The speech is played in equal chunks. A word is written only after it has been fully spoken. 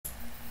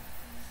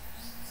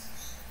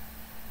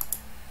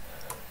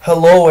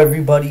Hello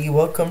everybody,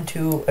 welcome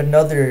to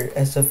another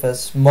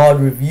SFS mod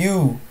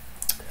review.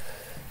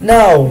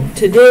 Now,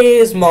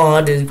 today's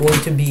mod is going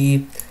to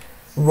be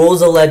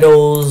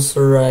Rosaleto's,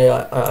 or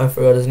I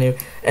forgot his name,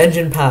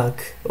 engine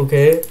pack,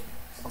 okay?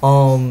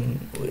 Let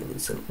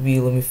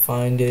me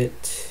find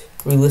it.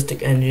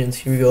 Realistic engines,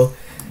 here we go.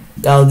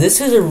 Now, this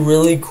is a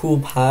really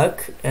cool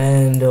pack,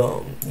 and,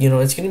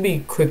 it's gonna be a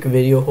quick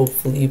video,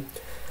 hopefully.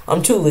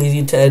 I'm too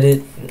lazy to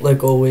edit,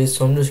 like always,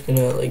 so I'm just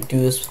gonna, do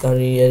this without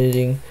any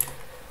editing.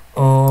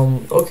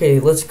 Okay,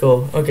 let's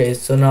go. Okay,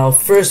 so now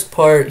first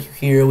part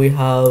here we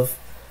have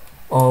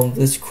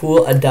this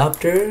cool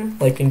adapter,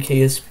 like in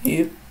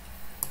KSP.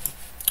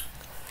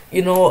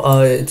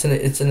 It's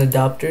an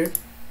adapter,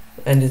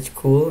 and it's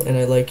cool, and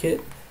I like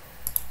it.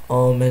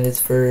 And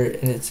it's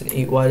an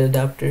 8 wide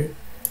adapter.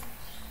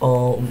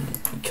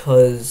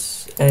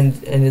 Because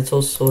it's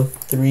also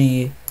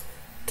three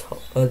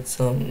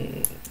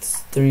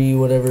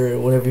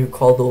whatever you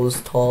call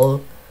those,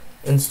 tall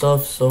and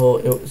stuff, so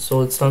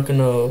it's not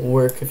gonna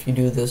work if you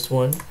do this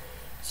one.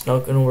 It's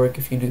not gonna work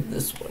if you do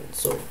this one.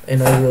 So,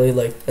 and I really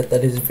like that.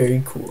 That is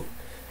very cool.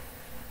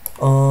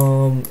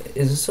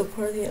 Is this a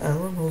part of the? I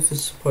don't know if this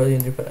is a part of the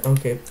engine pack.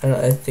 Okay,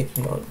 I think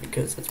not,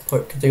 because it's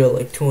part, because they got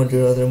like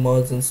 200 other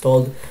mods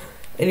installed.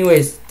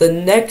 Anyways, the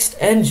next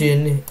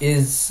engine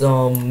is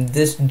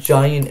this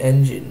giant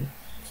engine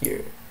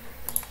here.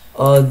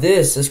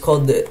 This is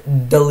called the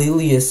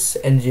Daedalus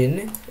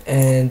Engine,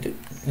 and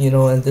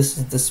and this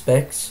is the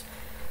specs.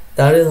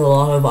 That is a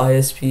lot of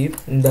ISP,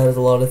 and that is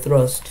a lot of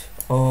thrust.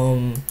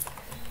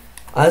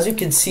 As you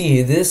can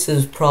see, this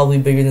is probably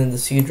bigger than the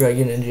Sea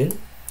Dragon engine,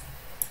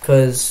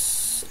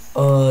 because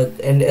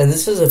and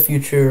this is a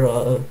future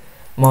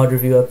mod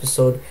review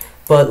episode,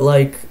 but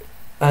like,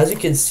 as you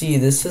can see,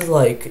 this is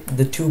like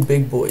the two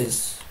big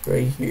boys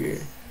right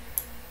here.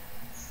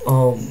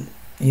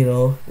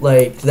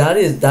 That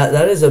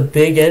is a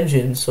big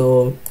engine,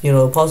 so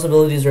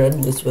possibilities are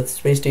endless with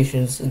space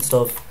stations and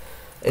stuff.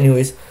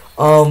 Anyways,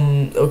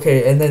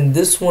 okay, and then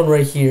this one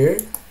right here,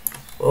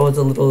 it's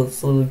a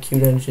little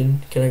cute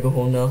engine. Can I go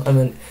home now?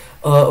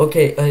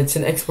 Okay, it's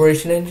an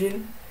exploration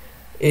engine.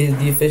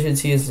 The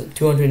efficiency is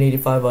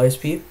 285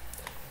 ISP.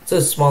 It's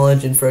a small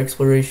engine for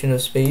exploration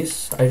of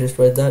space. I just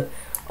read that.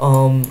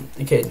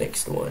 Okay,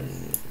 next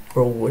one.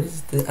 Bro, what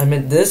is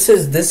this?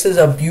 This is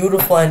a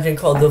beautiful engine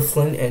called the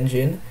Flint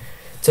Engine.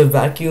 It's a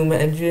vacuum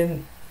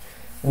engine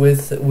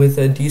with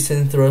a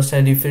decent thrust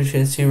and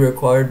efficiency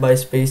required by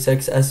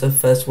SpaceX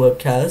SFS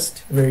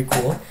webcast. Very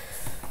cool.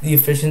 The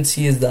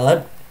efficiency is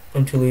that.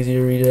 I'm too lazy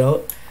to read it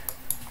out.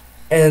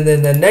 And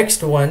then the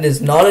next one is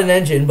not an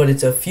engine, but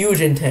it's a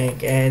fusion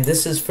tank, and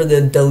this is for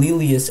the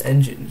Daedalus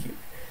Engine here.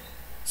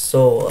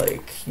 So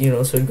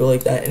so it'd go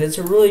like that, and it's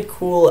a really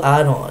cool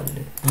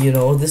add-on.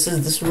 This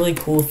is really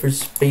cool for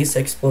space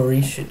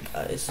exploration,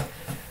 guys.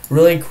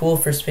 Really cool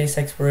for space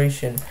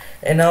exploration.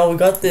 And now we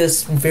got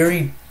this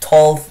very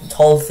tall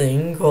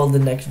thing called the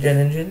next gen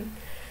engine.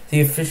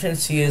 The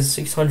efficiency is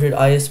 600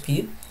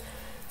 ISP.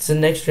 It's the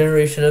next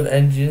generation of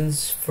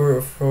engines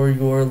for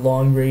your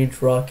long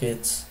range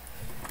rockets.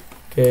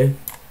 Okay.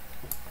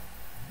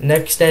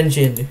 Next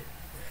engine.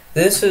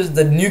 This is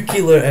the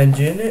nuclear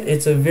engine.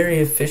 It's a very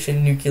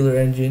efficient nuclear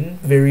engine,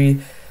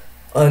 very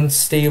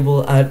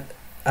unstable at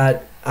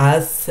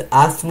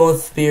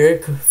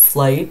atmospheric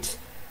flight.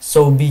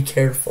 So be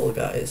careful,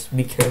 guys.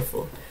 Be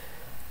careful.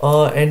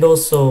 And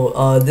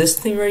also, this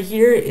thing right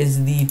here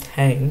is the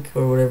tank,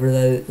 or whatever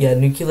that is. Yeah,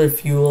 nuclear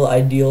fuel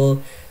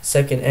ideal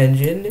second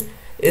engine.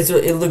 It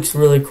looks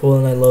really cool,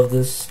 and I love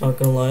this. Not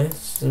gonna lie,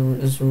 it's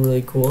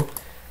really cool.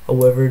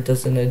 However, it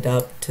doesn't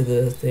adapt to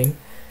the thing.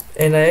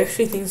 And I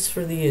actually think it's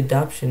for the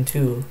adaptation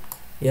too.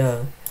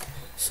 Yeah.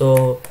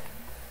 So,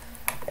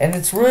 and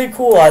it's really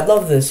cool. I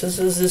love this. This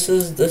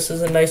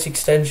is a nice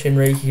extension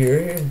right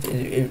here.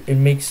 It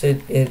makes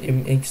it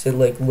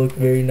like look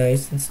very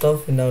nice and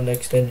stuff. And now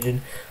next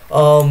engine.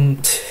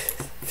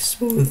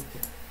 Smooth.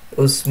 It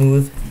was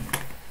smooth.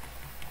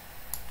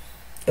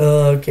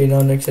 Okay,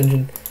 now next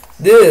engine.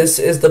 This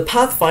is the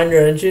Pathfinder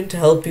Engine to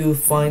help you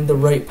find the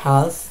right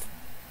path.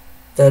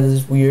 That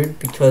is weird,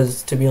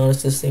 because to be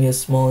honest, this thing is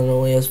small and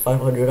only has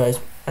 500 eyes.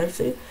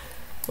 Actually,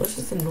 what's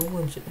just the normal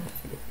engine?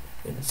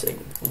 Wait a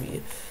second,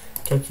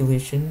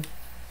 calculation.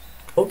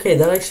 Okay,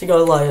 that actually got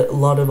a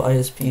lot of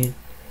ISP.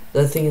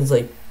 That thing is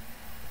the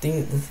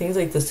thing's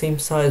like the same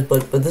size,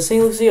 but this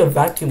thing looks like a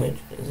vacuum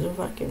engine. Is it a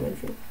vacuum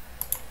engine?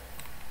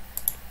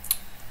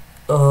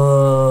 I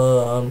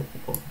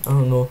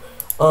don't know.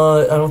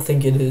 I don't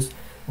think it is.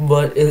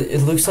 But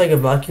it looks like a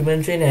vacuum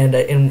engine, and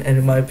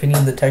in my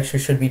opinion, the texture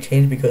should be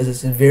changed, because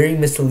it's very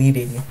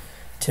misleading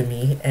to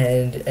me,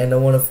 and I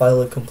want to file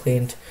a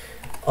complaint.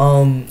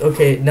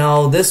 Okay,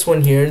 now this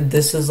one here,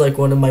 this is like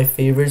one of my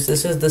favorites.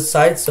 This is the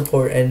side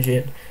support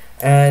engine,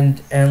 and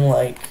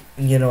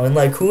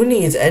who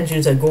needs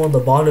engines that go on the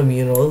bottom?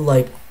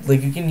 Like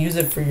you can use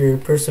it for your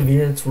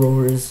Perseverance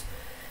rovers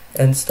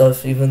and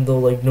stuff, even though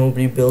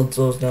nobody builds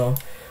those now.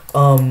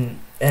 And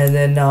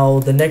then now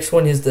the next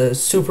one is the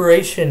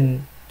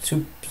Superation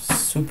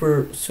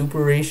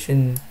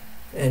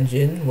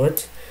Engine.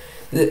 What?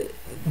 It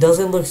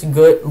doesn't looks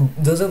good.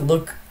 Doesn't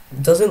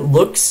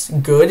looks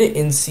good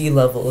in sea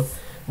level,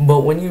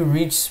 but when you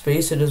reach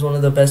space, it is one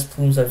of the best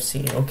plumes I've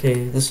seen.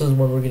 Okay, this is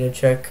one we're gonna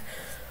check.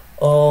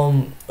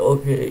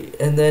 Okay,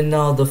 and then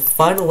now the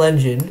final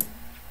engine.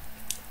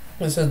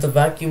 This is the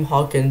vacuum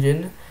hawk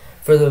engine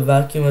for the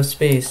vacuum of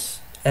space,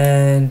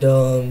 and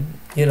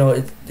you know,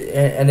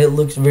 it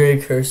looks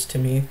very cursed to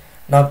me.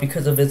 Not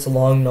because of its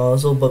long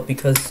nozzle, but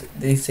because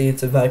they say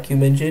it's a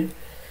vacuum engine.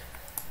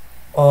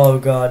 Oh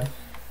god.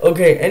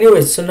 Okay,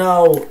 anyways, so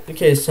now,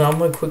 so I'm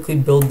gonna quickly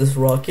build this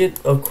rocket.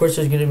 Of course,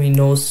 there's gonna be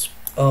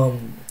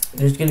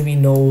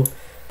no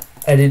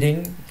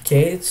editing.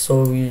 Okay,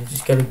 so you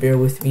just gotta bear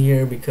with me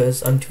here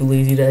because I'm too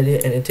lazy to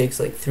edit, and it takes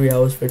like 3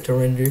 hours for it to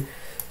render.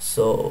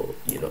 So,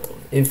 you know,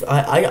 if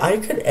I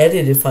could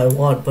edit if I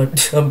want,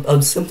 but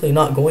I'm simply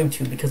not going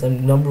to because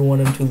number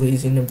one, I'm too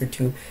lazy. Number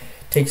two,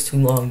 it takes too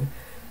long.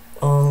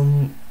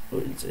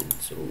 Where is it?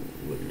 So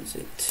where is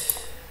it?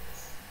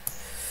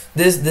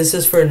 This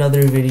is for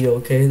another video,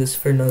 okay? This is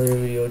for another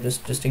video.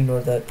 Just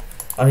ignore that.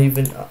 I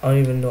don't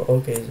even know.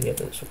 Okay, so yeah,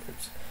 this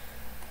works.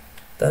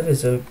 That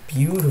is a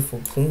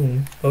beautiful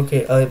plume.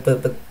 Okay,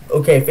 but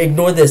okay,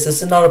 ignore this.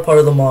 This is not a part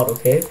of the mod,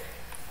 okay?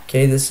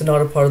 Okay, this is not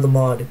a part of the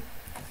mod.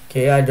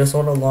 Okay, I just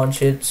want to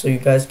launch it so you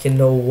guys can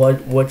know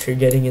what you're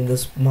getting in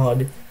this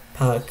mod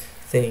pack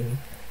thing.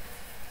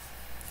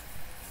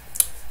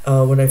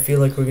 When I feel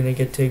like we're gonna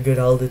get to a good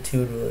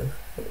altitude.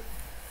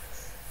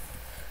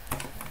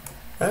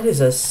 That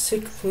is a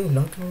sick plume,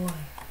 not gonna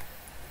lie.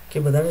 Okay,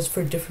 but that is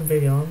for a different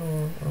video. I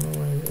don't know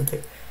why.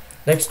 Okay,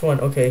 next one.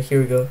 Okay, here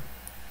we go.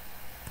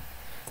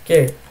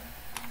 Okay.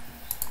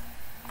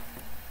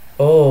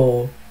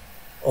 Oh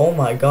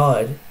my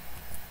god.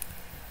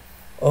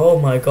 Oh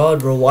my god,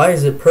 bro. Why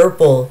is it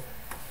purple?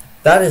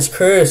 That is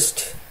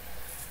cursed.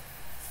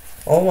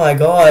 Oh my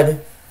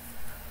god.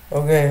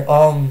 Okay.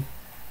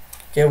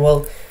 Okay.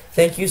 Well,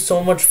 thank you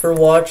so much for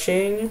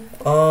watching.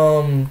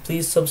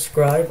 Please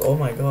subscribe. Oh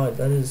my god,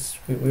 that is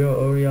we are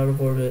already out of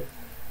orbit.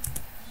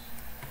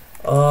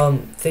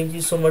 Thank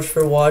you so much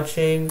for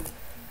watching.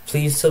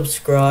 Please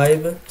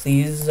subscribe.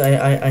 Please,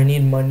 I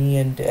need money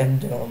and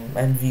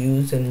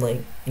views and,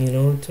 like, you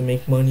know, to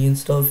make money and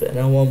stuff, and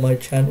I want my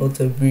channel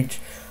to reach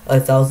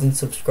 1,000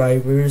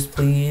 subscribers,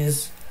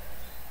 please,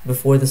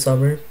 before the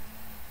summer.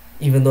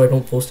 Even though I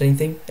don't post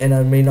anything, and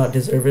I may not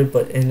deserve it,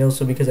 and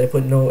also because I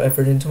put no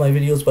effort into my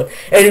videos. But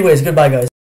anyways, goodbye guys.